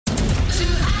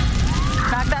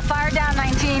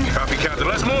Captain.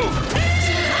 Let's move.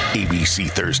 ABC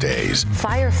Thursdays.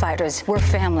 Firefighters, we're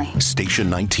family. Station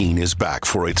 19 is back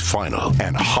for its final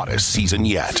and hottest season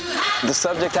yet. The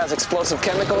subject has explosive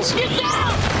chemicals. Get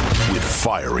down! With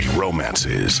fiery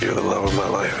romances. You're the love of my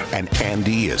life. And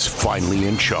Andy is finally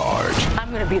in charge. I'm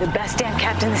going to be the best damn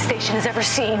captain the station has ever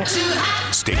seen.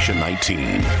 Station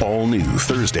 19. All new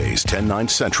Thursdays, 10/9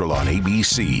 Central on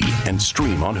ABC and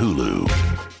stream on Hulu.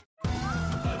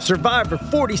 Survivor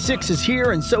 46 is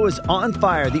here, and so is On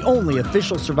Fire, the only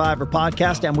official Survivor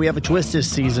podcast, and we have a twist this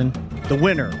season. The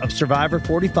winner of Survivor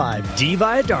 45, Dee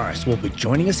Valladares, will be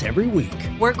joining us every week.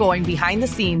 We're going behind the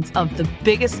scenes of the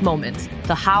biggest moments,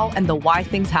 the how and the why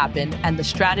things happen, and the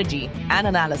strategy and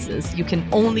analysis you can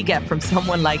only get from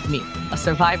someone like me, a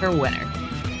Survivor winner.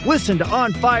 Listen to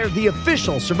On Fire, the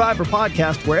official Survivor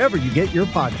podcast, wherever you get your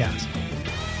podcast.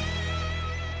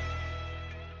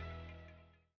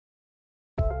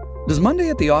 Does Monday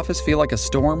at the office feel like a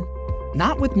storm?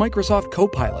 Not with Microsoft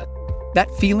Copilot. That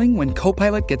feeling when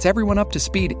Copilot gets everyone up to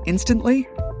speed instantly?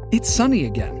 It's sunny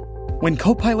again. When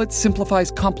Copilot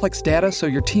simplifies complex data so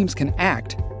your teams can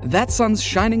act, that sun's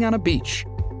shining on a beach.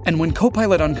 And when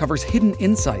Copilot uncovers hidden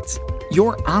insights,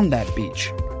 you're on that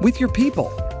beach with your people,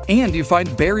 and you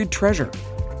find buried treasure.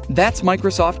 That's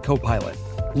Microsoft Copilot.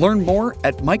 Learn more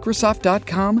at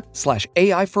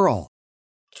Microsoft.com/AI for all.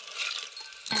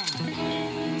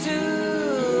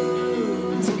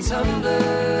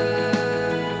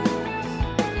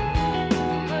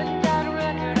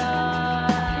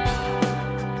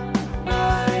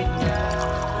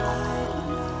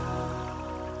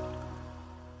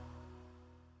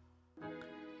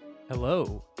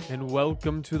 Hello, and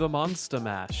welcome to the Monster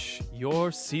Mash,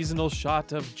 your seasonal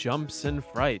shot of jumps and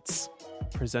frights.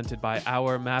 Presented by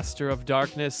our Master of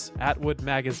Darkness, Atwood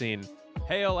Magazine.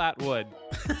 Hail, Atwood!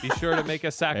 Be sure to make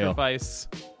a sacrifice.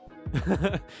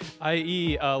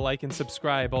 i.e., like and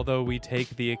subscribe, although we take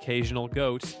the occasional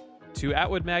goat, to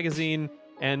Atwood Magazine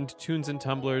and Tunes and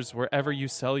Tumblers wherever you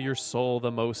sell your soul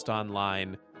the most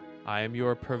online. I am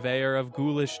your purveyor of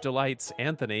ghoulish delights,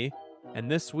 Anthony,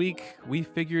 and this week we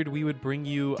figured we would bring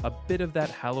you a bit of that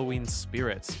Halloween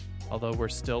spirit, although we're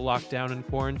still locked down in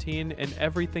quarantine and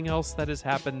everything else that has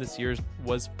happened this year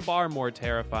was far more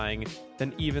terrifying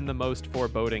than even the most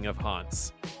foreboding of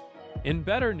haunts. In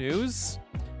better news,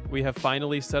 we have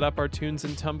finally set up our Tunes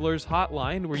and Tumblers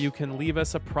hotline where you can leave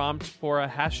us a prompt for a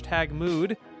hashtag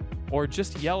mood or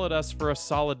just yell at us for a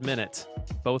solid minute.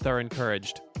 Both are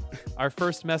encouraged. Our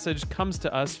first message comes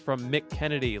to us from Mick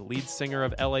Kennedy, lead singer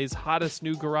of LA's hottest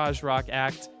new garage rock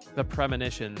act, The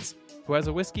Premonitions, who has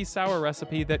a whiskey sour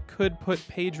recipe that could put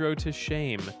Pedro to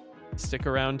shame. Stick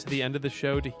around to the end of the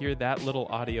show to hear that little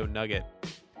audio nugget.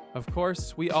 Of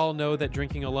course, we all know that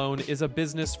drinking alone is a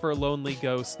business for lonely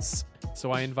ghosts,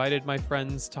 so I invited my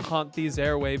friends to haunt these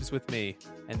airwaves with me,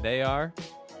 and they are...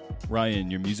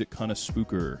 Ryan, your music kind of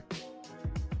spooker.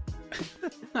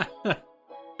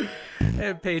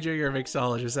 Hey, Pedro, you're a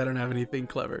mixologist. I don't have anything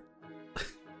clever.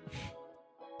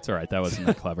 It's all right. That wasn't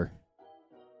that clever.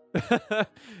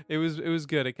 It was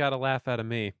good. It got a laugh out of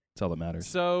me. That's all that matters.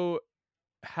 So,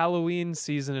 Halloween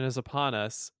season is upon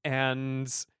us,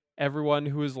 and everyone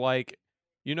who is like,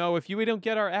 you know, if we don't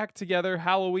get our act together,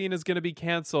 Halloween is going to be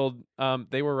canceled.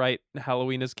 They were right.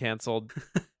 Halloween is canceled.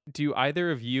 Do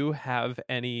either of you have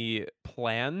any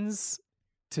plans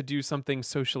to do something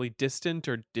socially distant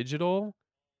or digital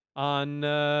on,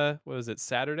 what was it,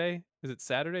 Saturday? Is it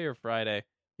Saturday or Friday?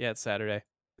 Yeah, it's Saturday.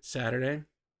 Saturday.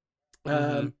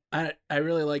 I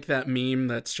really like that meme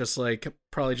that's just like,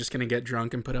 probably just going to get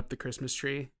drunk and put up the Christmas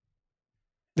tree.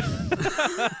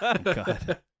 Oh,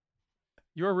 God.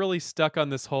 You're really stuck on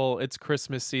this whole it's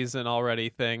Christmas season already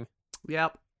thing.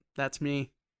 Yep, that's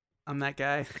me. I'm that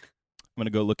guy. I'm going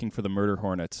to go looking for the murder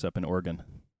hornets up in Oregon.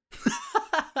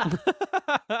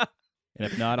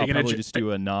 And if not, I'll probably just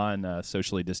do a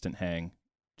non-socially distant hang.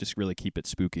 Just really keep it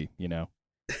spooky, you know?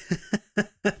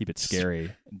 Keep it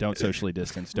scary. Don't socially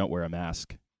distance. Don't wear a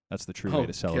mask. That's the true way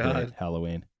to celebrate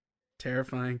Halloween.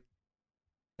 Terrifying.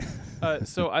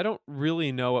 So I don't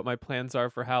really know what my plans are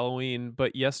for Halloween,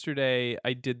 but yesterday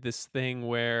I did this thing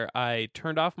where I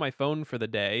turned off my phone for the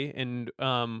day and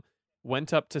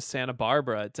went up to Santa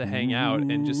Barbara to hang out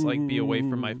and just like be away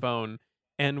from my phone.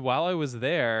 And while I was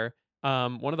there,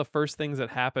 one of the first things that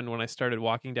happened when I started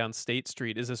walking down State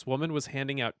Street is this woman was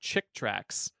handing out Chick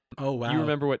Tracts. Oh, wow. You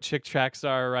remember what Chick Tracts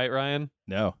are, right, Ryan?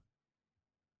 No.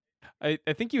 I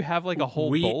think you have like a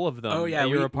whole bowl of them at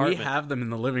your apartment. We have them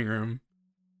in the living room.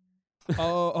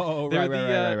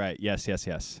 Right. Yes.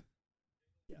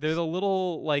 They're the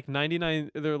little like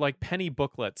 99. They're like penny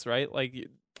booklets, right? Like,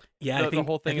 yeah, the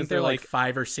whole thing I think is they're like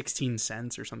 5 or 16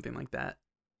 cents or something like that.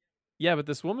 Yeah, but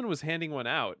this woman was handing one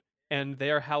out, and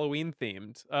they are Halloween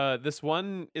themed. This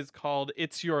one is called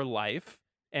It's Your Life,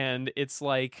 and it's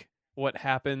like what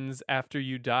happens after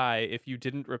you die if you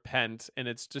didn't repent, and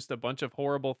it's just a bunch of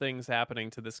horrible things happening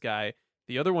to this guy.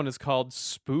 The other one is called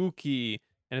Spooky,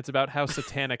 and it's about how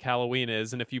satanic Halloween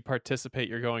is, and if you participate,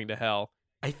 you're going to hell.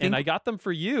 And I got them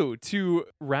for you to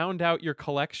round out your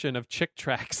collection of chick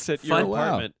tracks at your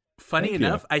apartment. Funny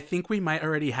enough, I think we might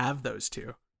already have those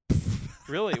two.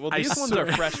 Really? Well, these ones are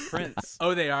fresh prints.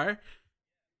 Oh, they are?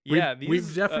 Yeah.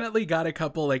 We've definitely got a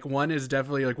couple. Like, one is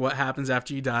definitely like what happens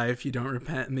after you die if you don't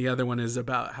repent, and the other one is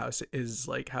about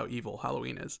how evil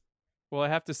Halloween is. Well, I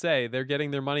have to say, they're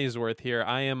getting their money's worth here.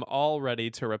 I am all ready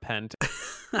to repent.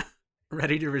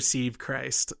 Ready to receive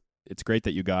Christ. It's great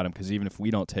that you got them, because even if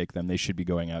we don't take them, they should be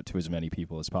going out to as many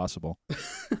people as possible.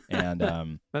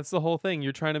 And that's the whole thing.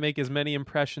 You're trying to make as many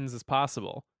impressions as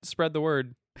possible. Spread the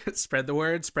word. Spread the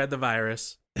word, spread the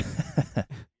virus.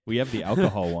 We have the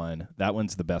alcohol one. That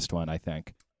one's the best one, I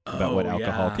think, about what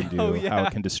alcohol can do, how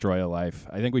it can destroy a life.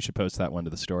 I think we should post that one to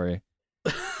the story.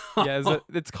 Yeah,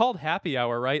 it's called Happy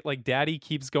Hour, right? Like Daddy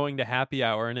keeps going to Happy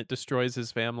Hour and it destroys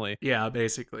his family. Yeah,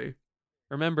 basically.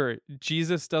 Remember,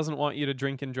 Jesus doesn't want you to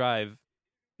drink and drive,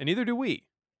 and neither do we.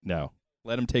 No.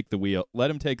 Let him take the wheel. Let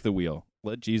him take the wheel.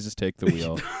 Let Jesus take the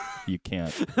wheel. You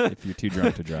can't if you're too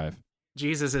drunk to drive.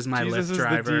 Jesus is my Jesus Lyft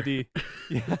driver. The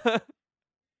DD.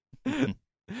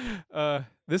 Yeah.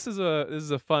 This is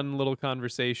a fun little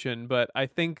conversation, but I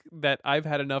think that I've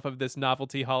had enough of this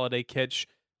novelty holiday kitsch.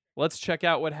 Let's check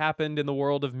out what happened in the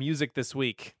world of music this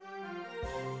week.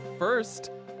 First,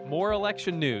 more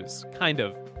election news, kind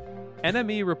of.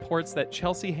 NME reports that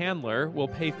Chelsea Handler will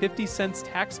pay 50 cents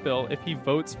tax bill if he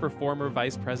votes for former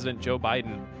Vice President Joe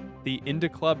Biden. The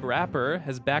Indie Club rapper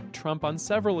has backed Trump on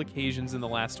several occasions in the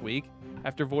last week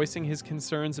after voicing his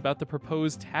concerns about the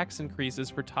proposed tax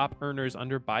increases for top earners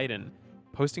under Biden.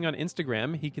 Posting on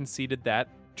Instagram, he conceded that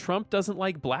Trump doesn't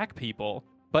like black people,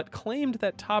 but claimed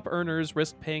that top earners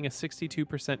risk paying a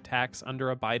 62% tax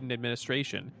under a Biden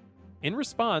administration. In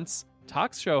response,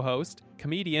 talk show host,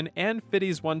 comedian, and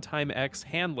Fiddy's one-time ex,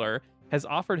 Handler, has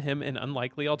offered him an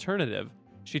unlikely alternative.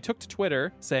 She took to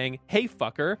Twitter, saying, "Hey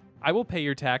fucker, I will pay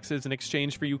your taxes in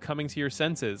exchange for you coming to your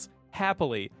senses.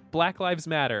 Happily. Black Lives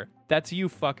Matter. That's you,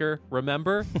 fucker.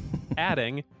 Remember?"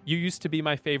 Adding, "You used to be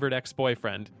my favorite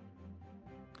ex-boyfriend."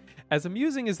 As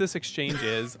amusing as this exchange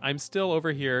is, I'm still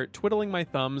over here twiddling my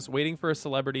thumbs, waiting for a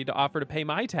celebrity to offer to pay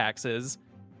my taxes.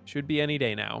 Should be any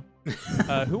day now.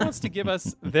 Who wants to give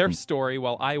us their story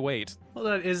while I wait? Hold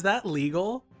on, is that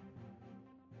legal?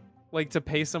 Like, to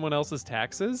pay someone else's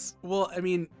taxes? Well, I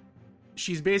mean,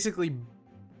 she's basically...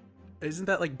 Isn't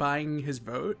that like buying his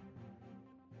vote?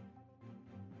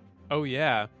 Oh,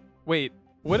 yeah. Wait,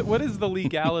 what is the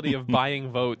legality of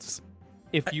buying votes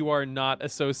if you are not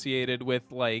associated with,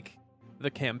 like, the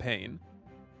campaign?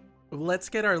 Let's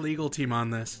get our legal team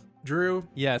on this. Drew,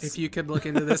 yes. If you could look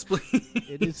into this, please.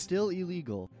 It is still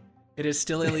illegal. It is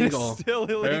still illegal. It's still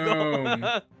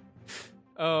illegal.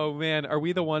 Oh, man. Are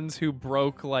we the ones who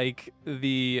broke, like,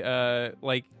 the,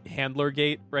 Handler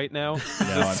Gate right now?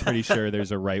 No, I'm pretty sure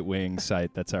there's a right-wing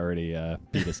site that's already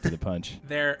beat us to the punch.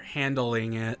 They're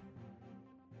handling it.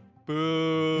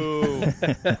 Boo.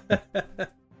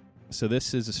 So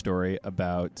this is a story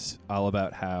all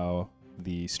about how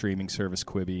the streaming service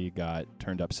Quibi got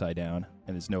turned upside down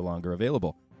and is no longer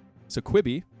available. So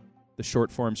Quibi, the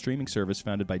short-form streaming service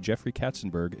founded by Jeffrey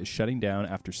Katzenberg, is shutting down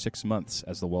after 6 months,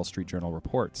 as the Wall Street Journal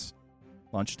reports.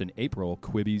 Launched in April,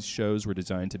 Quibi's shows were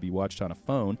designed to be watched on a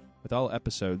phone, with all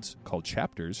episodes, called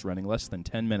chapters, running less than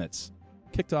 10 minutes.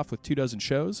 Kicked off with 24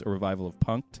 shows, a revival of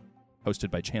Punk'd, hosted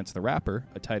by Chance the Rapper,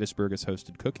 a Titus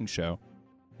Burgess-hosted cooking show,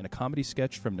 and a comedy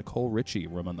sketch from Nicole Richie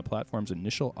were among the platform's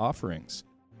initial offerings.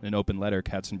 In an open letter,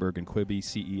 Katzenberg and Quibi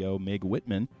CEO Meg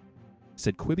Whitman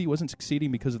said Quibi wasn't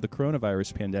succeeding because of the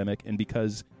coronavirus pandemic and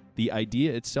because the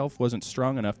idea itself wasn't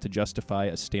strong enough to justify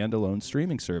a standalone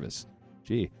streaming service.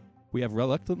 Gee, we have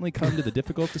reluctantly come to the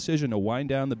difficult decision to wind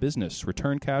down the business,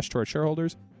 return cash to our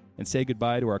shareholders, and say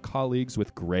goodbye to our colleagues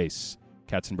with grace,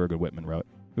 Katzenberg and Whitman wrote.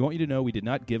 We want you to know we did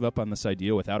not give up on this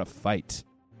idea without a fight.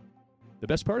 The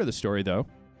best part of the story, though,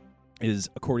 is,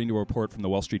 according to a report from the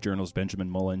Wall Street Journal's Benjamin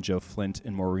Mullen, Joe Flint,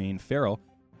 and Maureen Farrell,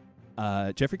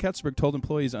 Jeffrey Katzenberg told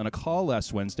employees on a call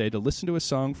last Wednesday to listen to a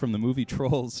song from the movie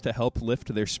Trolls to help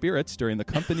lift their spirits during the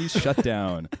company's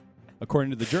shutdown.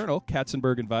 According to the Journal,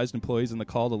 Katzenberg advised employees on the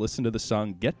call to listen to the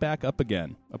song Get Back Up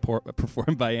Again,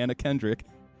 performed by Anna Kendrick,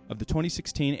 of the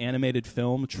 2016 animated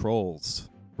film Trolls.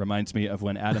 Reminds me of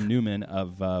when Adam Newman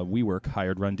of WeWork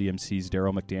hired Run DMC's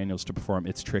Daryl McDaniels to perform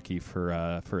It's Tricky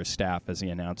for his staff, as he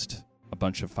announced a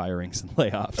bunch of firings and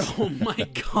layoffs. Oh my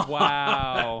god!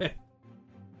 Wow.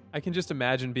 I can just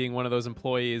imagine being one of those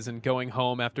employees and going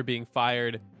home after being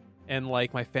fired, and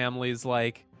like my family's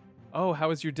like, "Oh, how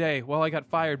was your day?" "Well, I got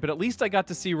fired, but at least I got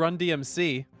to see Run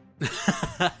DMC."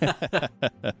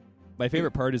 My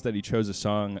favorite part is that he chose a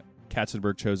song.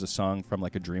 Katzenberg chose a song from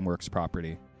like a DreamWorks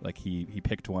property. Like he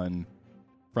picked one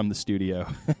from the studio.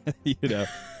 You know.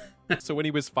 So when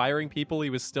he was firing people, he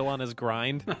was still on his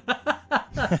grind.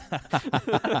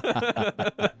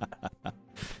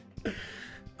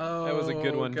 Oh, that was a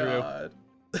good one, God.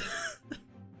 All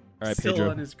right, Still Pedro,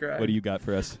 on his grind. what do you got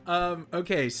for us?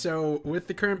 Okay, so with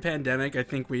the current pandemic, I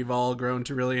think we've all grown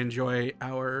to really enjoy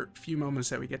our few moments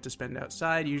that we get to spend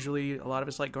outside. Usually, a lot of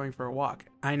us like going for a walk.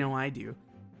 I know I do.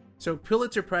 So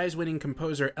Pulitzer Prize-winning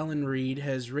composer Ellen Reed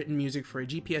has written music for a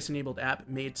GPS-enabled app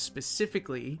made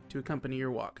specifically to accompany your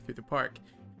walk through the park.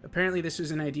 Apparently, this was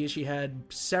an idea she had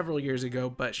several years ago,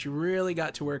 but she really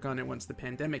got to work on it once the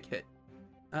pandemic hit.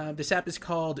 This app is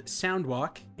called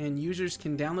Soundwalk, and users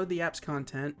can download the app's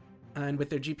content, and with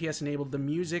their GPS enabled, the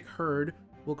music heard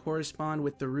will correspond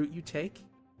with the route you take,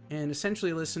 and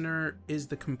essentially a listener is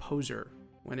the composer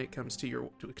when it comes to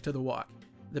the walk.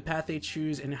 The path they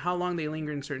choose and how long they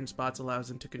linger in certain spots allows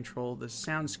them to control the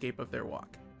soundscape of their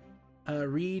walk.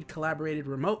 Reed collaborated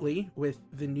remotely with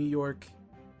the New York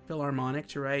Philharmonic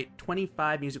to write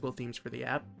 25 musical themes for the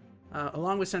app.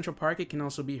 Along with Central Park, it can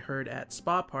also be heard at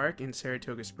Spa Park in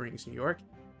Saratoga Springs, New York,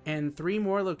 and 3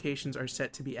 more locations are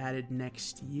set to be added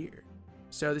next year.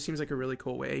 So this seems like a really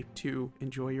cool way to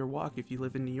enjoy your walk if you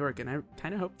live in New York, and I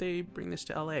kind of hope they bring this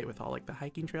to LA with all like the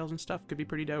hiking trails and stuff. Could be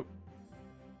pretty dope.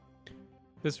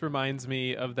 This reminds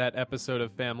me of that episode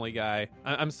of Family Guy.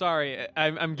 I'm sorry,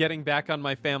 I'm getting back on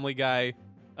my Family Guy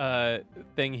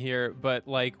thing here, but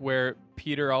like where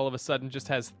Peter all of a sudden just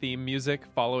has theme music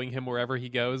following him wherever he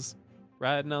goes.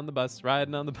 Riding on the bus,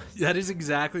 riding on the bus. That is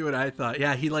exactly what I thought.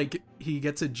 Yeah, he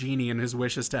gets a genie and his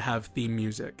wish is to have theme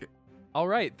music. All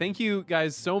right, thank you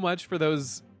guys so much for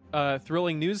those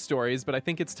thrilling news stories, but I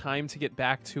think it's time to get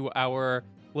back to our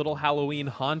little Halloween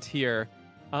haunt here.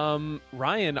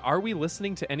 Ryan, are we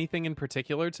listening to anything in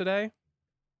particular today?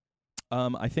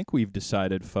 I think we've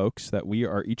decided, folks, that we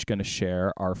are each going to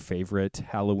share our favorite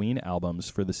Halloween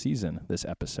albums for the season this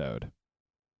episode.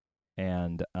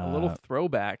 And a little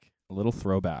throwback. A little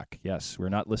throwback, yes. We're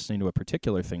not listening to a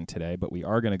particular thing today, but we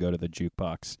are going to go to the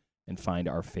jukebox and find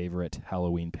our favorite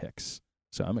Halloween picks.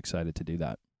 So I'm excited to do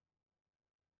that.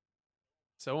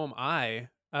 So am I.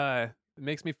 It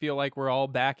makes me feel like we're all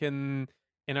back in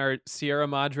our Sierra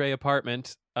Madre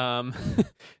apartment,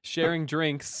 sharing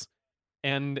drinks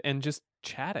and just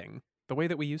chatting the way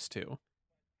that we used to.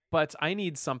 But I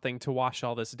need something to wash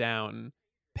all this down.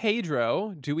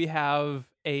 Pedro, do we have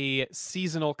a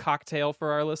seasonal cocktail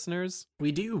for our listeners?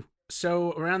 We do.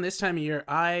 So around this time of year,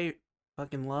 I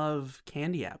fucking love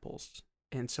candy apples.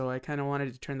 And so I kind of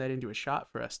wanted to turn that into a shot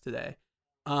for us today.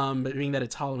 But being that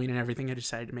it's Halloween and everything, I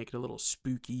decided to make it a little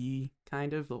spooky,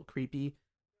 kind of, a little creepy.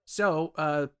 So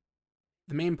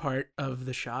the main part of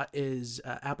the shot is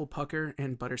apple pucker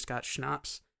and butterscotch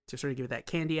schnapps to sort of give it that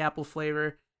candy apple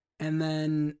flavor. And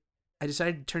then I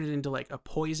decided to turn it into like a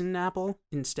poison apple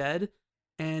instead.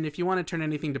 And if you want to turn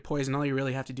anything to poison, all you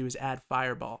really have to do is add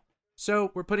Fireball.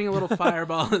 So we're putting a little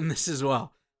Fireball in this as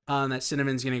well. That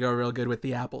cinnamon's going to go real good with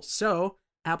the apples. So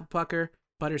apple pucker,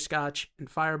 butterscotch, and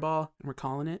Fireball, and we're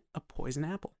calling it a poison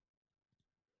apple.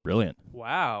 Brilliant.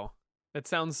 Wow. That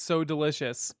sounds so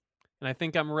delicious. And I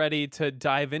think I'm ready to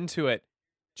dive into it.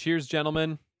 Cheers,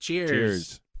 gentlemen. Cheers.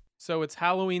 Cheers. So it's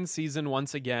Halloween season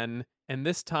once again, and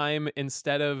this time,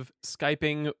 instead of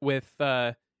Skyping with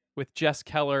Jess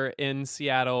Keller in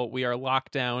Seattle, we are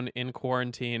locked down in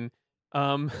quarantine.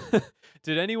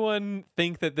 Did anyone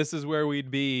think that this is where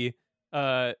we'd be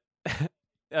a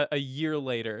year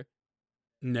later?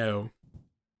 No.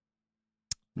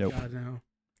 Nope. God, no.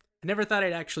 I never thought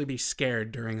I'd actually be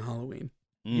scared during Halloween.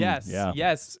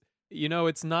 Yes. You know,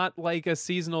 it's not like a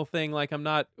seasonal thing. Like, I'm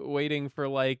not waiting for,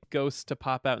 like, ghosts to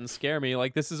pop out and scare me.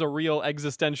 Like, this is a real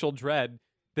existential dread.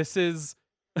 This is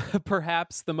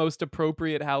perhaps the most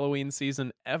appropriate Halloween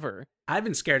season ever. I've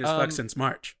been scared as fuck since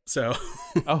March, so.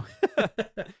 Oh,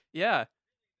 yeah.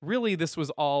 Really, this was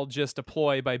all just a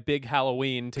ploy by Big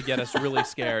Halloween to get us really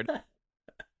scared.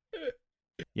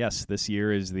 Yes, this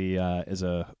year is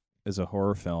a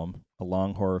horror film, a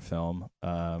long horror film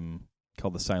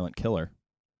called The Silent Killer.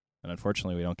 And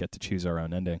unfortunately, we don't get to choose our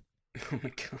own ending. Oh my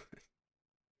god.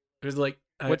 It was like...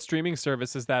 what streaming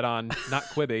service is that on? Not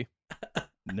Quibi.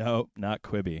 No, not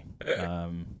Quibi. It's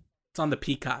on the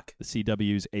Peacock. The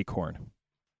CW's Acorn.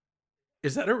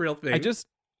 Is that a real thing?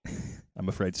 I'm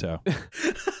afraid so.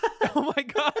 Oh my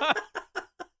god.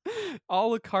 A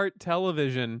la carte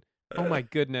television. Oh my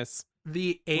goodness.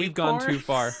 We've gone too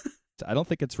far. I don't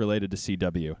think it's related to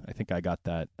CW. I think I got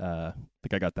that.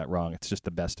 Wrong. It's just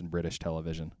the best in British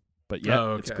television. But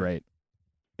yeah, It's great.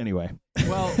 Anyway,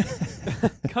 well,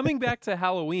 coming back to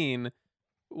Halloween,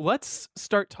 let's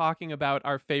start talking about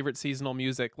our favorite seasonal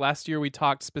music. Last year we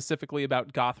talked specifically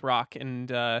about goth rock and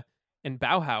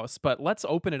Bauhaus, but let's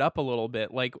open it up a little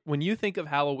bit. Like, when you think of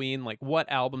Halloween, like,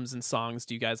 what albums and songs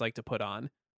do you guys like to put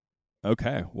on?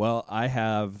 Okay, well, I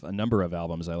have a number of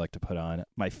albums I like to put on.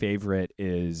 My favorite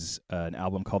is an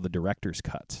album called The Director's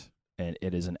Cut, and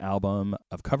it is an album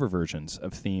of cover versions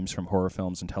of themes from horror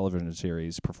films and television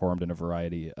series performed in a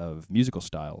variety of musical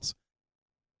styles.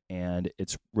 And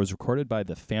it was recorded by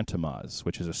the Phantomas,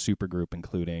 which is a supergroup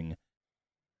including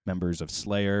members of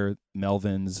Slayer,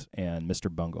 Melvins, and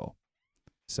Mr. Bungle.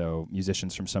 So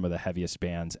musicians from some of the heaviest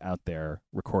bands out there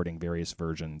recording various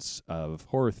versions of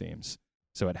horror themes.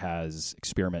 So it has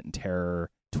Experiment in Terror,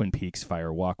 Twin Peaks,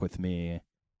 Fire Walk With Me,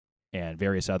 and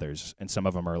various others. And some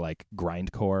of them are like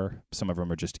grindcore. Some of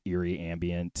them are just eerie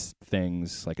ambient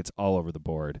things. Like, it's all over the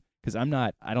board. Because I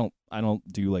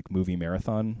don't do like movie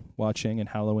marathon watching in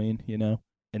Halloween, you know?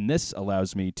 And this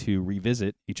allows me to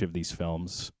revisit each of these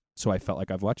films. So I felt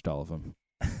like I've watched all of them.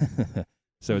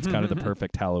 So it's kind of the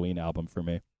perfect Halloween album for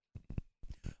me.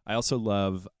 I also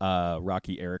love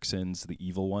Rocky Erickson's The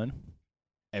Evil One.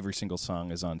 Every single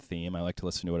song is on theme. I like to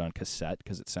listen to it on cassette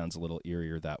because it sounds a little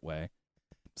eerier that way.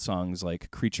 Songs like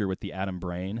Creature with the Atom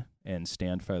Brain and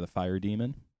Stand for the Fire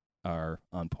Demon are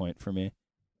on point for me.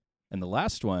 And the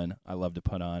last one I love to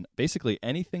put on, basically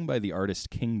anything by the artist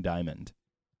King Diamond.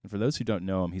 And for those who don't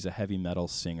know him, he's a heavy metal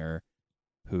singer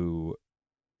who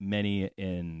many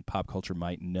in pop culture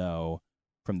might know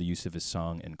from the use of his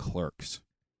song in Clerks.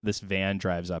 This van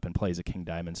drives up and plays a King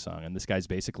Diamond song, and this guy's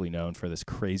basically known for this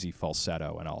crazy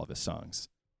falsetto in all of his songs.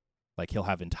 Like, he'll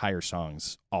have entire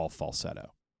songs all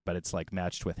falsetto, but it's like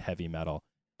matched with heavy metal.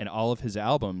 And all of his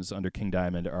albums under King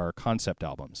Diamond are concept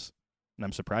albums. And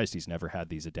I'm surprised he's never had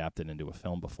these adapted into a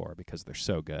film before because they're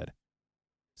so good.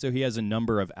 So he has a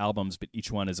number of albums, but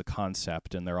each one is a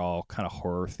concept, and they're all kind of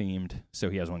horror themed. So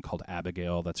he has one called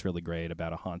Abigail that's really great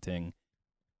about a haunting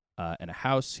in a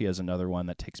house. He has another one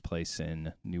that takes place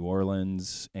in New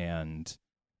Orleans, and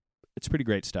it's pretty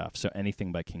great stuff. So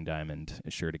anything by King Diamond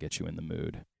is sure to get you in the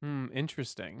mood.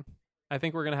 Interesting. I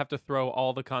think we're going to have to throw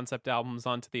all the concept albums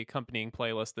onto the accompanying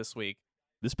playlist this week.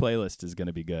 This playlist is going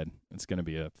to be good. It's going to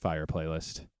be a fire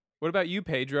playlist. What about you,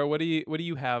 Pedro? What do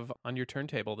you have on your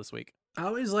turntable this week? I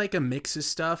always like a mix of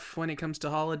stuff when it comes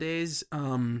to holidays.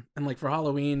 And like for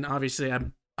Halloween, obviously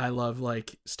I love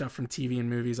like stuff from TV and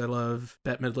movies. I love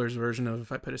Bette Midler's version of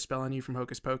If I Put a Spell on You from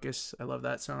Hocus Pocus. I love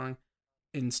that song.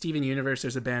 In Steven Universe,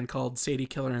 there's a band called Sadie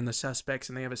Killer and the Suspects,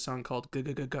 and they have a song called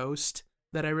Ghost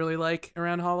that I really like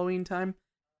around Halloween time.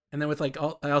 And then with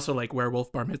I also like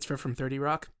Werewolf Bar Mitzvah from 30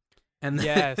 Rock. And then,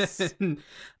 yes,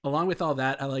 along with all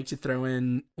that, I like to throw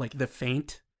in like The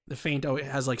Faint. The Faint always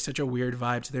has like such a weird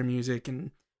vibe to their music,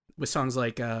 and with songs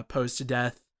like Posed to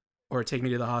Death or Take Me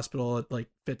to the Hospital, it like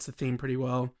fits the theme pretty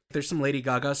well. There's some Lady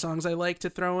Gaga songs I like to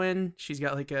throw in. She's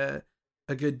got like a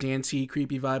good dancey,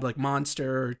 creepy vibe, like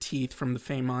Monster or Teeth from the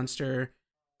Fame Monster.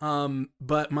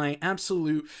 But my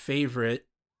absolute favorite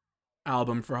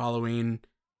album for Halloween,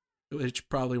 which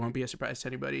probably won't be a surprise to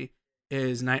anybody,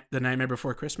 is The Nightmare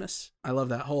Before Christmas. I love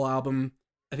that whole album.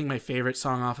 I think my favorite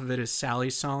song off of it is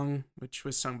Sally's Song, which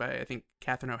was sung by, I think,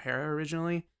 Catherine O'Hara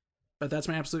originally. But that's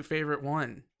my absolute favorite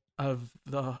one of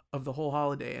the whole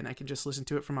holiday, and I can just listen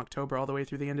to it from October all the way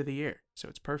through the end of the year. So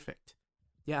it's perfect.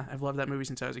 Yeah, I've loved that movie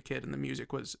since I was a kid, and the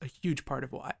music was a huge part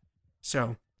of why.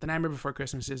 So The Nightmare Before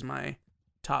Christmas is my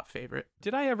top favorite.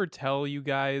 Did I ever tell you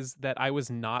guys that I was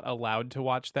not allowed to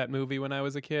watch that movie when I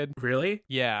was a kid? Really?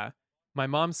 Yeah. My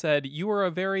mom said, you were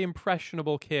a very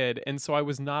impressionable kid, and so I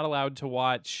was not allowed to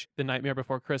watch The Nightmare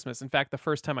Before Christmas. In fact, the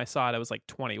first time I saw it, I was like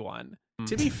 21.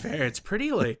 To be fair, it's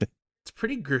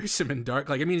pretty gruesome and dark.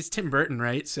 Like, I mean, it's Tim Burton,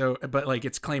 right? So, but like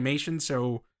it's claymation,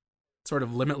 so sort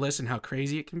of limitless in how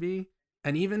crazy it can be.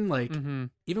 And even like,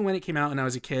 even when it came out and I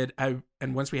was a kid, and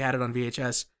once we had it on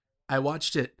VHS, I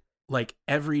watched it like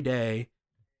every day,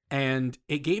 and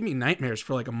it gave me nightmares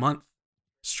for like a month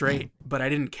straight, but I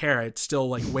didn't care. I'd still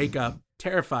like wake up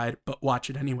terrified, but watch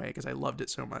it anyway because I loved it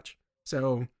so much.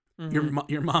 So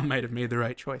your mom might have made the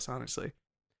right choice, honestly.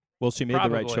 Well, she made the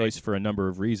right choice for a number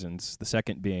of reasons. The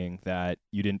second being that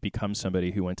you didn't become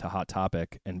somebody who went to Hot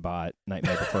Topic and bought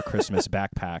Nightmare Before Christmas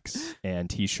backpacks and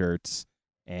T-shirts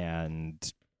and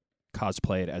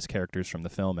cosplayed as characters from the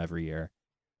film every year.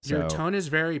 So, your tone is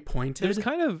very pointed, there's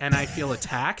kind of... and I feel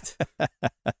attacked.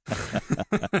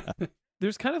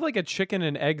 there's kind of like a chicken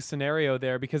and egg scenario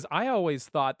there, because I always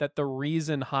thought that the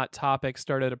reason Hot Topic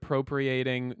started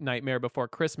appropriating Nightmare Before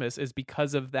Christmas is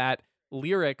because of that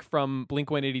lyric from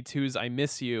Blink-182's I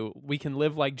Miss You. We can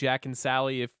live like Jack and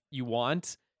Sally if you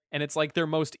want. And it's like their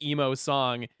most emo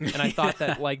song. And I thought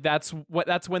that like that's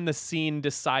when the scene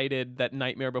decided that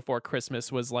Nightmare Before Christmas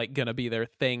was like gonna be their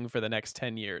thing for the next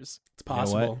 10 years. It's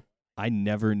possible. You know what? I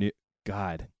never knew.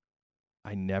 God,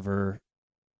 I never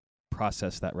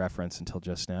processed that reference until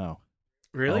just now.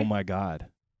 Really? Oh my God.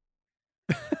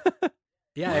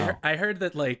 Yeah, Wow. I heard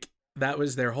that like that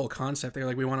was their whole concept. They're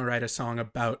like, we want to write a song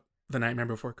about the Nightmare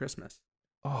Before Christmas.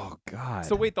 Oh God.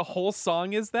 So wait, the whole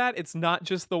song is that? It's not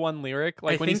just the one lyric?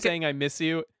 Like when he's saying I miss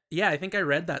you? Yeah, I think I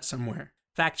read that somewhere.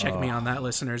 Fact check me on that,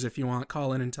 listeners, if you want.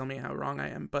 Call in and tell me how wrong I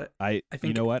am. But I think,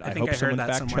 you know what? I hope someone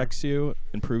fact checks you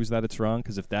and proves that it's wrong,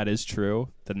 because if that is true,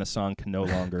 then the song can no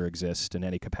longer exist in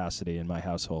any capacity in my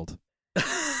household.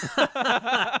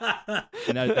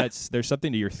 And there's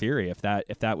something to your theory. If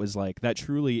that was like, that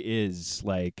truly is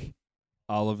like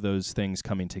all of those things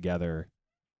coming together.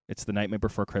 It's the Nightmare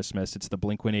Before Christmas. It's the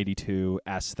Blink-182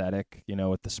 aesthetic, you know,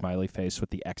 with the smiley face with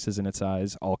the X's in its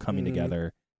eyes, all coming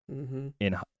together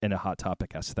in a Hot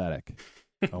Topic aesthetic.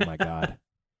 Oh my God.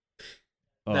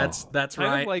 Oh. That's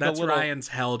Ryan. Like that's Ryan's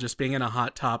hell, just being in a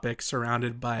Hot Topic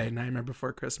surrounded by Nightmare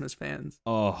Before Christmas fans.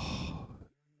 Oh,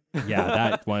 yeah.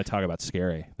 That want to talk about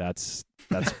scary. That's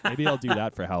maybe I'll do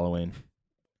that for Halloween.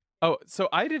 Oh, so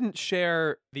I didn't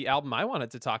share the album I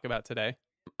wanted to talk about today.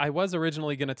 I was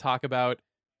originally going to talk about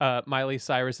Miley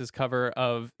Cyrus's cover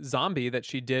of Zombie that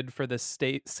she did for the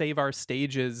Save Our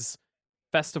Stages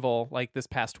festival like this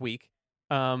past week.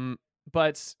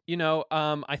 But, you know,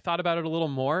 I thought about it a little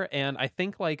more, and I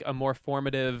think like a more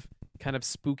formative kind of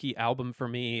spooky album for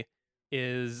me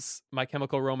is My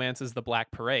Chemical Romance's The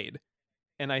Black Parade.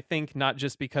 And I think not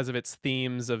just because of its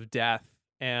themes of death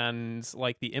and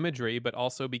like the imagery, but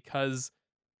also because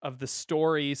of the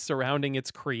story surrounding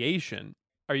its creation.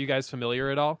 Are you guys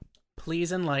familiar at all?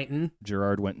 Please enlighten.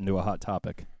 Gerard went into a Hot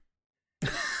Topic.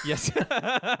 Yes.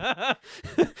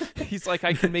 He's like,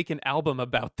 I can make an album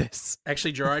about this.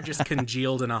 Actually, Gerard just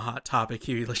congealed in a Hot Topic.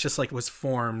 He just like was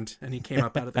formed and he came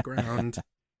up out of the ground.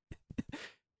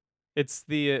 It's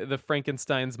the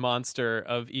Frankenstein's monster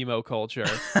of emo culture.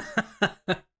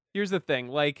 Here's the thing.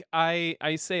 Like, I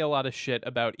say a lot of shit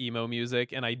about emo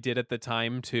music, and I did at the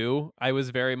time too. I was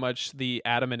very much the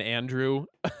Adam and Andrew.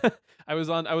 I was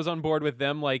on board with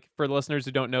them. Like, for listeners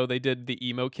who don't know, they did the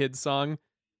Emo Kids song,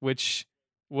 which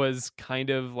was kind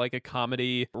of like a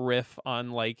comedy riff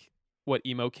on like what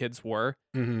emo kids were.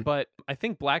 Mm-hmm. But I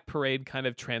think Black Parade kind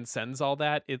of transcends all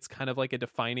that. It's kind of like a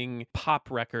defining pop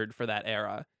record for that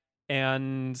era.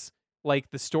 And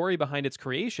like the story behind its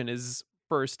creation is,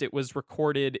 first, it was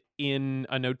recorded in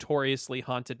a notoriously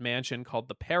haunted mansion called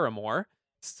the Paramore.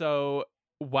 So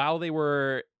while they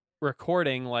were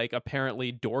recording, like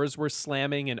apparently doors were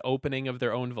slamming and opening of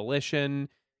their own volition,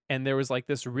 and there was like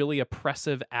this really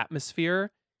oppressive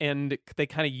atmosphere, and they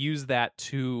kind of use that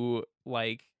to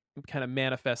like kind of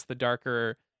manifest the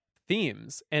darker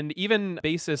themes. And even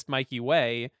bassist Mikey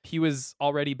Way, he was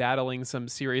already battling some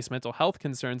serious mental health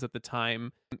concerns at the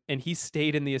time, and he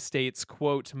stayed in the estate's,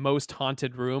 quote, most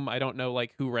haunted room. I don't know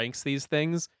like who ranks these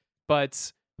things,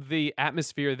 but the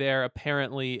atmosphere there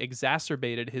apparently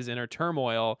exacerbated his inner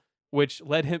turmoil, which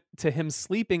led to him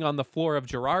sleeping on the floor of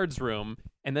Gerard's room,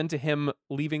 and then to him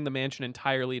leaving the mansion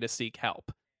entirely to seek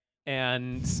help.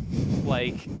 And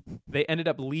like they ended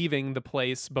up leaving the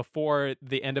place before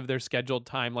the end of their scheduled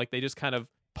time. Like they just kind of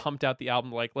pumped out the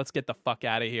album, like, let's get the fuck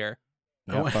out of here.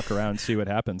 Yeah, fuck around, see what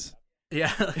happens.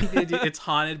 Yeah, it's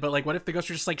haunted, but like, what if the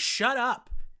ghosts are just like, shut up,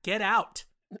 get out,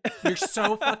 you're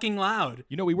so fucking loud.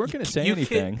 You know, we weren't going to say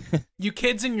anything. You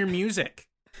kids and your music.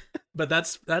 But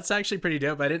that's actually pretty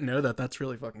dope. I didn't know that. That's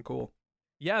really fucking cool.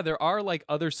 Yeah, there are like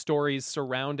other stories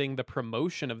surrounding the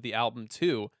promotion of the album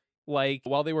too. Like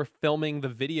while they were filming the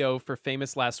video for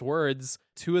Famous Last Words,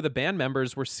 2 of the band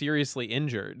members were seriously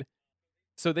injured.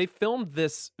 So they filmed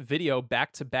this video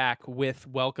back to back with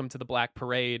Welcome to the Black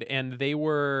Parade, and they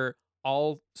were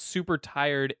all super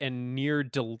tired and near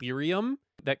delirium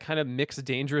that kind of mixed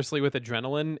dangerously with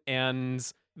adrenaline. And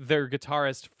their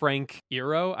guitarist, Frank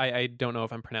Iero, I don't know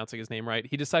if I'm pronouncing his name right,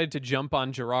 he decided to jump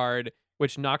on Gerard,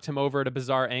 which knocked him over at a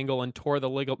bizarre angle and tore the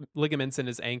ligaments in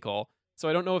his ankle. So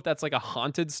I don't know if that's like a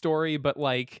haunted story, but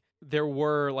like there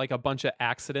were like a bunch of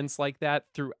accidents like that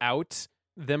throughout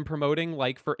them promoting.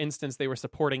 Like, for instance, they were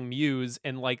supporting Muse,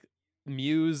 and like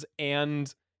Muse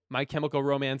and My Chemical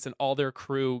Romance and all their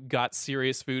crew got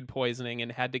serious food poisoning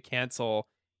and had to cancel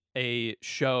a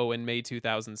show in May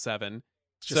 2007.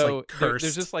 It's just, so like, cursed.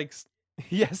 there's just like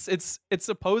Yes, it's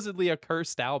supposedly a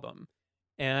cursed album.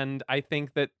 And I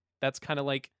think that that's kind of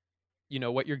like,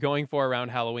 what you're going for around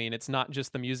Halloween. It's not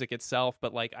just the music itself,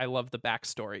 but like I love the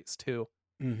backstories too.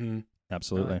 Mm-hmm.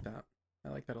 Absolutely. I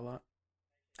like that a lot.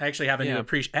 I actually have a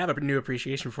new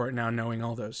appreciation for it now, knowing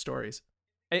all those stories.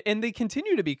 And they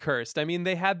continue to be cursed. I mean,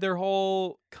 they had their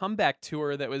whole comeback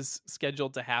tour that was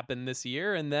scheduled to happen this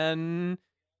year, and then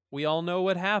we all know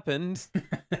what happened.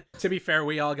 To be fair,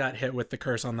 we all got hit with the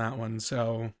curse on that one,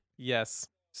 so... Yes.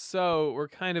 So we're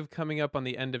kind of coming up on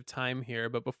the end of time here,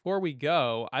 but before we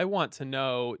go, I want to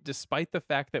know, despite the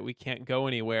fact that we can't go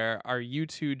anywhere, are you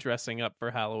two dressing up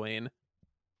for Halloween?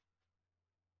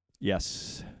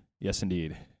 Yes. Yes,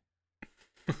 indeed.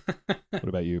 What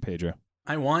about you, Pedro?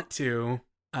 I want to.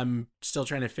 I'm still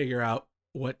trying to figure out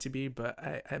what to be, but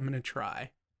I'm going to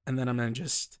try. And then I'm going to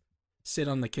just sit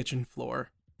on the kitchen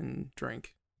floor and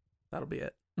drink. That'll be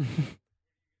it.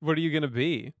 What are you going to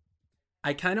be?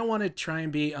 I kind of want to try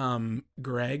and be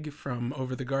Greg from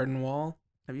Over the Garden Wall.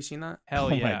 Have you seen that?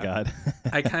 Hell yeah. Oh my God.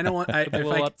 I kind of want... a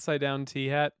little upside down tea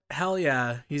hat? Hell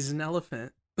yeah. He's an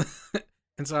elephant.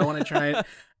 And so I want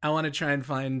to try and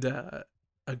find a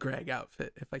Greg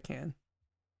outfit if I can.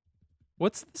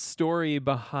 What's the story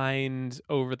behind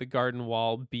Over the Garden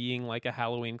Wall being like a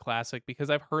Halloween classic? Because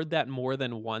I've heard that more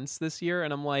than once this year,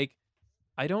 and I'm like,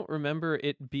 I don't remember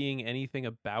it being anything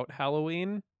about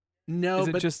Halloween. No,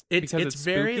 but just it's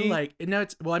very spooky? like, no,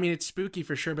 it's spooky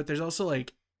for sure, but there's also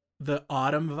like the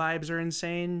autumn vibes are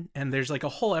insane, and there's like a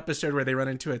whole episode where they run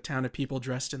into a town of people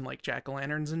dressed in like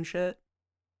jack-o'-lanterns and shit.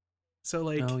 So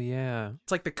like, oh yeah,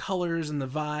 it's like the colors and the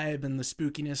vibe and the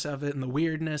spookiness of it and the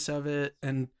weirdness of it,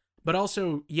 but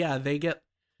also, yeah, they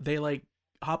like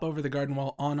hop over the garden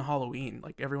wall on Halloween.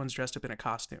 Like everyone's dressed up in a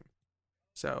costume.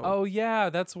 So oh yeah,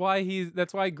 that's why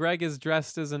Greg is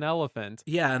dressed as an elephant.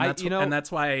 Yeah, and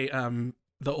that's why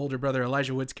the older brother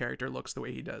Elijah Wood's character looks the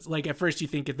way he does. Like at first you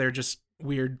think they're just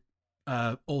weird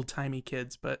old-timey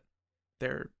kids, but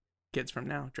they're kids from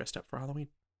now dressed up for Halloween.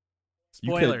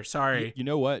 Spoiler, sorry. You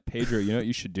know what, Pedro, you know what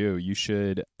you should do? You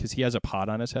should, because he has a pot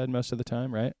on his head most of the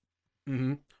time, right?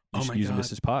 Mm-hmm. You should use him as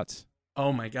his pots.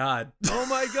 Oh my God. Oh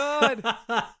my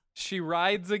God. She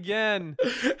rides again.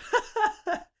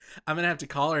 I'm going to have to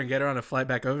call her and get her on a flight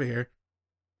back over here.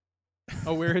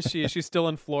 Oh, where is she? Is she still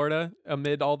in Florida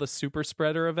amid all the super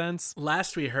spreader events?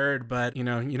 Last we heard, but you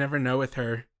never know with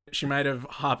her. She might have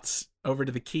hopped over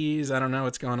to the Keys. I don't know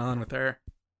what's going on with her.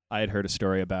 I had heard a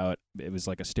story about, it was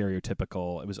like a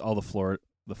stereotypical, it was all the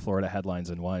Florida headlines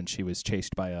in one. She was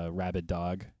chased by a rabid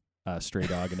dog, a stray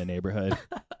dog in a neighborhood,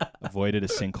 avoided a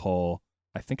sinkhole.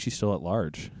 I think she's still at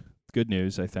large. Good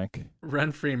news, I think.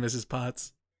 Run free, Mrs.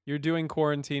 Potts. You're doing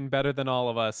quarantine better than all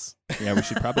of us. Yeah, we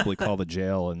should probably call the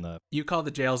jail and the... You call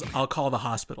the jails, I'll call the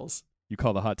hospitals. You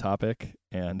call the Hot Topic,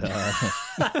 and talk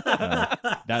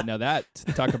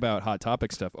about Hot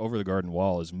Topic stuff. Over the Garden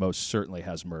Wall most certainly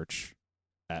has merch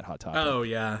at Hot Topic. Oh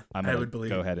yeah, I would believe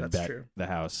go ahead and bet true. the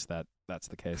house that's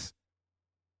the case.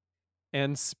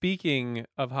 And speaking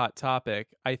of Hot Topic,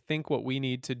 I think what we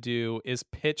need to do is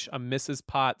pitch a Mrs.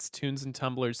 Potts Tunes and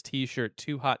Tumblers t-shirt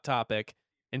to Hot Topic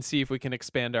and see if we can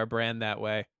expand our brand that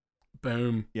way.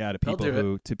 Boom. Yeah,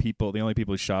 the only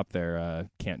people who shop there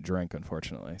can't drink,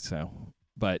 unfortunately. So,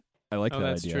 but I like that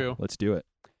that's idea. True. Let's do it.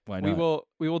 Why not?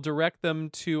 We will direct them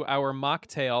to our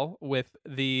mocktail with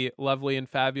the lovely and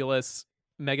fabulous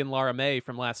Megan Lara May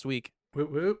from last week.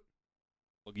 Whoop whoop.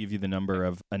 We'll give you the number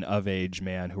of an of-age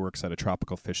man who works at a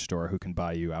tropical fish store who can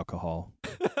buy you alcohol.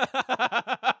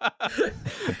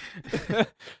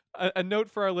 A note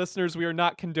for our listeners, we are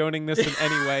not condoning this in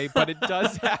any way, but it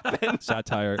does happen.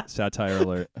 Satire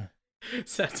alert.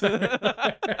 Satire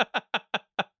alert.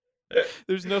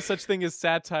 There's no such thing as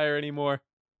satire anymore.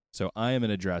 So I am going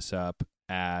to dress up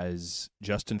as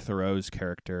Justin Theroux's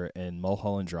character in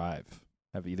Mulholland Drive.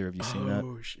 Have either of you seen that?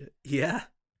 Oh, shit. Yeah.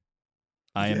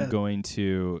 I am going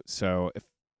to,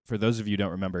 for those of you who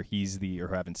don't remember, or who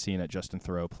haven't seen it, Justin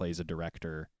Theroux plays a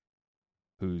director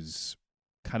who's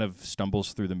kind of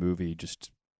stumbles through the movie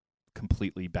just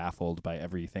completely baffled by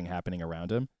everything happening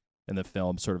around him. And the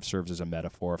film sort of serves as a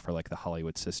metaphor for like the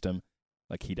Hollywood system.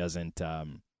 Like he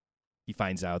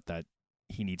finds out that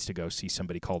he needs to go see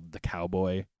somebody called the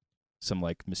Cowboy, some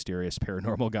like mysterious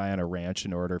paranormal guy on a ranch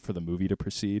in order for the movie to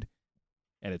proceed.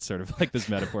 And it's sort of like this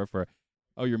metaphor for,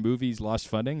 oh, your movie's lost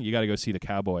funding? You got to go see the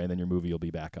Cowboy, and then your movie will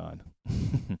be back on.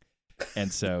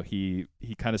 And so he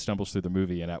kind of stumbles through the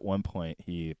movie, and at one point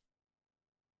he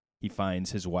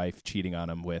finds his wife cheating on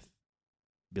him with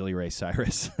Billy Ray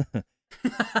Cyrus.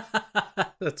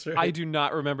 That's right. I do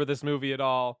not remember this movie at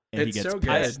all. And it's so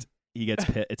good. He gets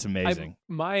pit. It's amazing.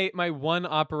 My one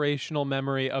operational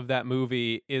memory of that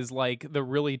movie is like the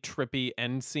really trippy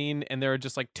end scene, and there are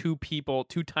just like two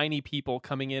tiny people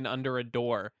coming in under a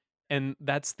door, and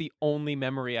that's the only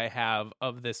memory I have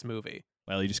of this movie.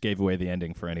 Well, you just gave away the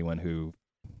ending for anyone who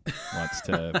wants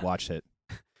to watch it.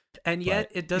 And yet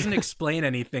it doesn't explain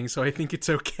anything, so I think it's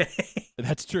okay.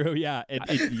 That's true, yeah.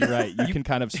 You're right. You can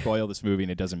kind of spoil this movie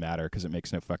and it doesn't matter because it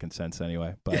makes no fucking sense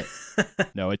anyway. But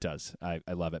no, it does. I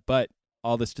love it. But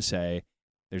all this to say,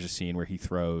 there's a scene where he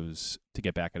throws, to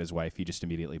get back at his wife, he just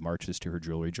immediately marches to her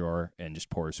jewelry drawer and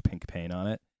just pours pink paint on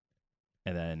it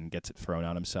and then gets it thrown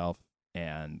on himself.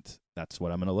 And that's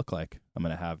what I'm going to look like. I'm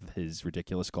going to have his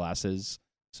ridiculous glasses,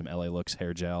 some LA Looks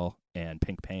hair gel, and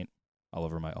pink paint all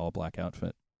over my all-black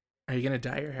outfit. Are you gonna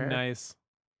dye your hair? Nice.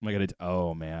 Am I gonna?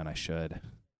 Oh man, I should.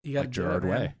 You gotta like do Gerard it,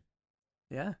 man. Way.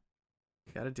 Yeah,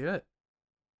 you gotta do it.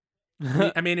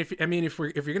 I mean, if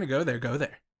you're gonna go there, go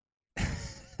there.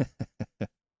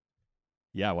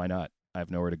 Yeah, why not? I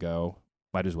have nowhere to go.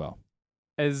 Might as well.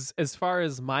 As far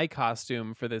as my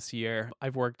costume for this year,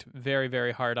 I've worked very,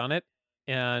 very hard on it,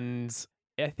 and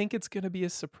I think it's going to be a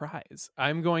surprise.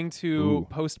 I'm going to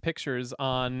post pictures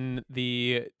on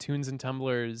the Tunes and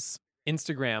Tumblers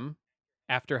Instagram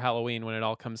after Halloween when it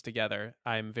all comes together.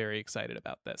 I'm very excited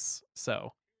about this.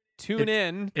 So tune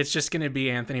in. It's just going to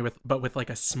be Anthony with like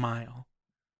a smile.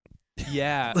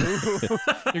 Yeah.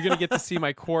 You're going to get to see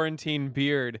my quarantine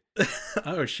beard.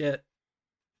 Oh, shit.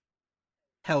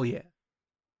 Hell yeah.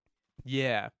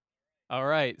 Yeah. All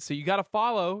right. So you got to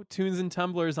follow Tunes and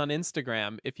Tumblers on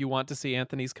Instagram if you want to see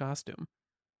Anthony's costume.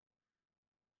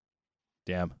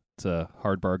 Damn. It's a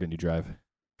hard bargain you drive.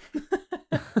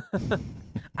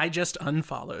 I just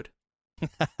unfollowed.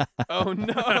 Oh,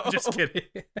 no. I'm just kidding.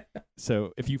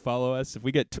 So if you follow us, if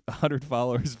we get 100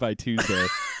 followers by Tuesday,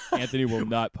 Anthony will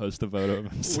not post a photo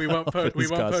of himself. We won't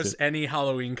post any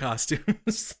Halloween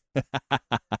costumes.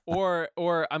 Or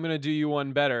I'm going to do you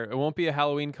one better. It won't be a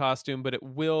Halloween costume, but it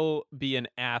will be an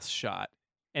ass shot.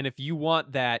 And if you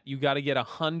want that, you got to get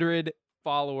 100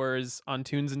 followers on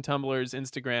Tunes and Tumblers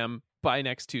Instagram by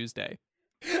next Tuesday.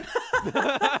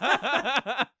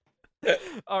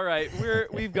 All right,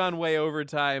 we've gone way over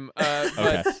time.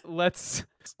 Okay. But let's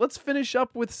finish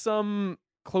up with some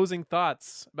closing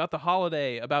thoughts about the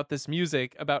holiday, about this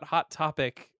music, about Hot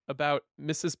Topic, about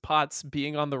Mrs. Potts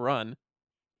being on the run.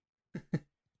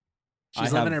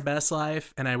 She's living her best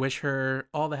life, and I wish her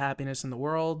all the happiness in the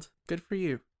world. Good for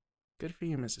you. Good for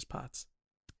you, Mrs. Potts.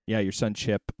 Yeah, your son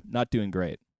Chip, not doing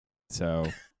great. So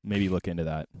maybe look into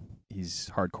that.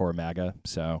 He's hardcore MAGA,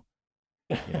 so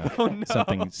Oh, no.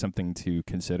 something to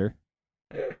consider.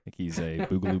 Like he's a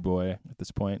boogaloo boy at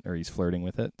this point, or he's flirting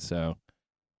with it. So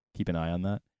keep an eye on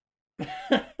that.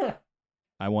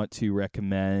 I want to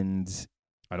recommend,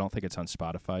 I don't think it's on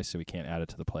Spotify, so we can't add it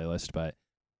to the playlist, but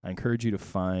I encourage you to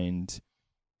find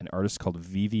an artist called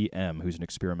VVM, who's an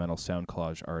experimental sound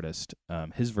collage artist.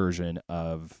 His version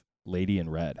of Lady in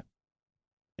Red.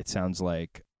 It sounds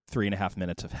like 3.5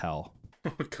 minutes of hell.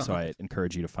 Oh, God. So I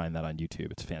encourage you to find that on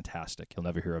YouTube. It's fantastic. You'll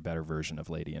never hear a better version of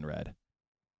Lady in Red.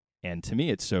 And to me,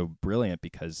 it's so brilliant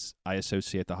because I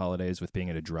associate the holidays with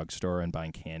being at a drugstore and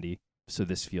buying candy. So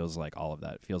this feels like all of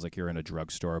that. It feels like you're in a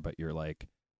drugstore, but you're like,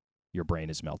 your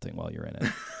brain is melting while you're in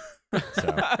it.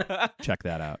 So check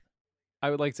that out.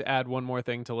 I would like to add one more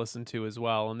thing to listen to as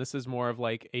well, and this is more of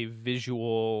like a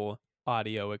visual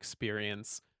audio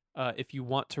experience. If you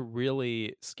want to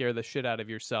really scare the shit out of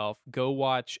yourself, go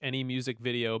watch any music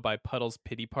video by Puddle's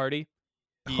Pity Party.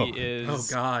 Oh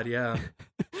God, yeah.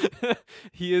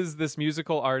 He is this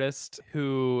musical artist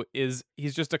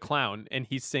he's just a clown, and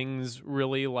he sings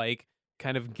really like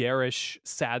kind of garish,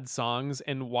 sad songs,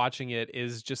 and watching it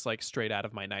is just like straight out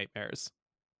of my nightmares.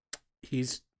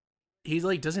 He's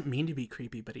like doesn't mean to be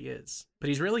creepy, but he is. But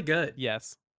he's really good.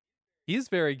 Yes. He's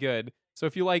very good. So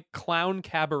if you like clown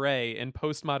cabaret and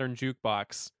postmodern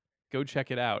jukebox, go check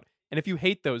it out. And if you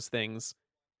hate those things,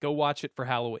 go watch it for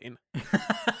Halloween.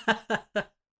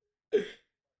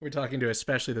 We're talking to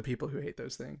especially the people who hate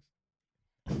those things.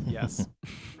 Yes.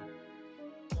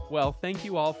 Well, thank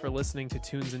you all for listening to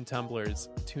Tunes and Tumblers.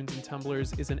 Tunes and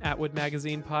Tumblers is an Atwood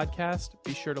Magazine podcast.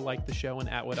 Be sure to like the show and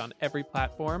Atwood on every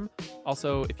platform.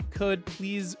 Also, if you could,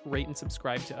 please rate and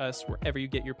subscribe to us wherever you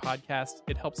get your podcasts.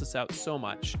 It helps us out so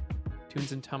much.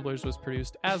 Tunes and Tumblers was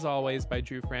produced, as always, by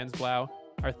Drew Franzblau.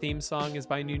 Our theme song is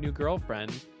by New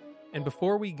Girlfriend. And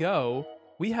before we go,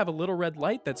 we have a little red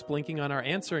light that's blinking on our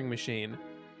answering machine.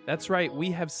 That's right,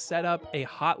 we have set up a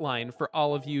hotline for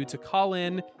all of you to call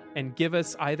in and give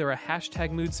us either a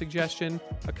hashtag mood suggestion,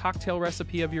 a cocktail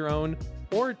recipe of your own,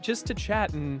 or just to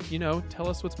chat and, tell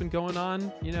us what's been going on,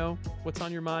 what's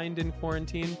on your mind in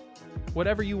quarantine,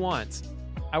 whatever you want.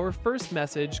 Our first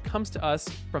message comes to us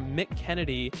from Mick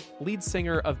Kennedy, lead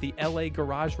singer of the LA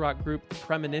garage rock group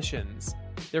Premonitions.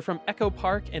 They're from Echo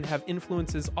Park and have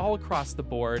influences all across the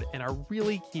board and are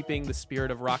really keeping the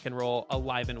spirit of rock and roll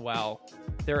alive and well.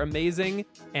 They're amazing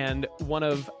and one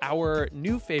of our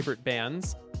new favorite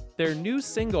bands. Their new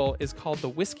single is called The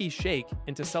Whiskey Shake,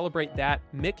 and to celebrate that,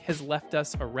 Mick has left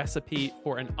us a recipe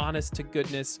for an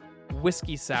honest-to-goodness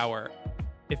whiskey sour.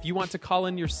 If you want to call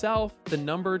in yourself, the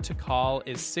number to call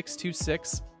is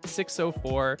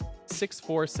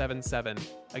 626-604-6477.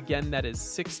 Again, that is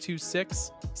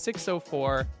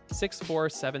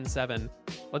 626-604-6477.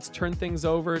 Let's turn things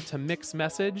over to Mick's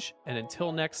message, and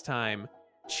until next time,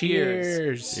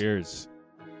 cheers. Cheers.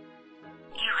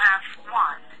 You have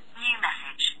one new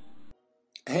message.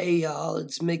 Hey y'all,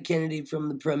 it's Mick Kennedy from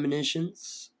the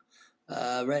Premonitions.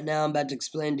 Right now I'm about to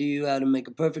explain to you how to make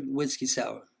a perfect whiskey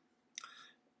sour.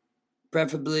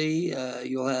 Preferably,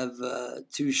 you'll have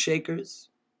 2 shakers,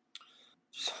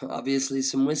 obviously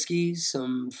some whiskey,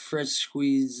 some fresh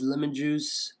squeezed lemon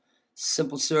juice,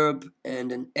 simple syrup,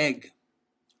 and an egg.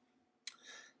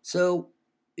 So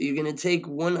you're going to take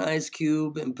 1 ice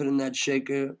cube and put in that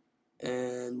shaker,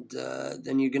 and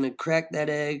then you're going to crack that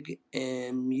egg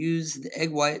and use the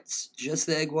egg whites, just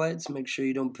the egg whites. Make sure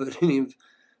you don't put any of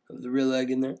the real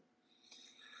egg in there.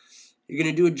 You're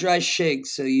going to do a dry shake,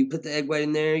 so you put the egg white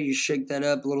in there, you shake that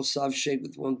up, a little soft shake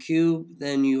with 1 cube,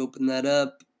 then you open that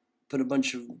up, put a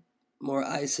bunch of more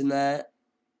ice in that,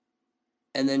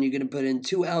 and then you're going to put in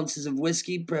 2 ounces of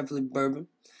whiskey, preferably bourbon,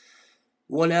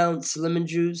 1 ounce lemon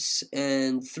juice,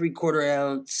 and 3/4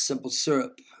 ounce simple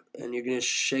syrup, and you're going to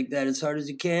shake that as hard as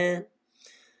you can,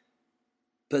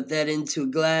 put that into a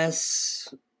glass,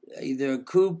 either a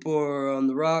coupe or on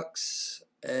the rocks,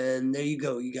 and there you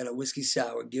go, you got a whiskey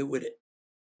sour, get with it.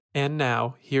 And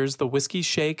now, here's The Whiskey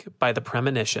Shake by the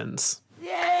Premonitions.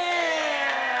 Yeah!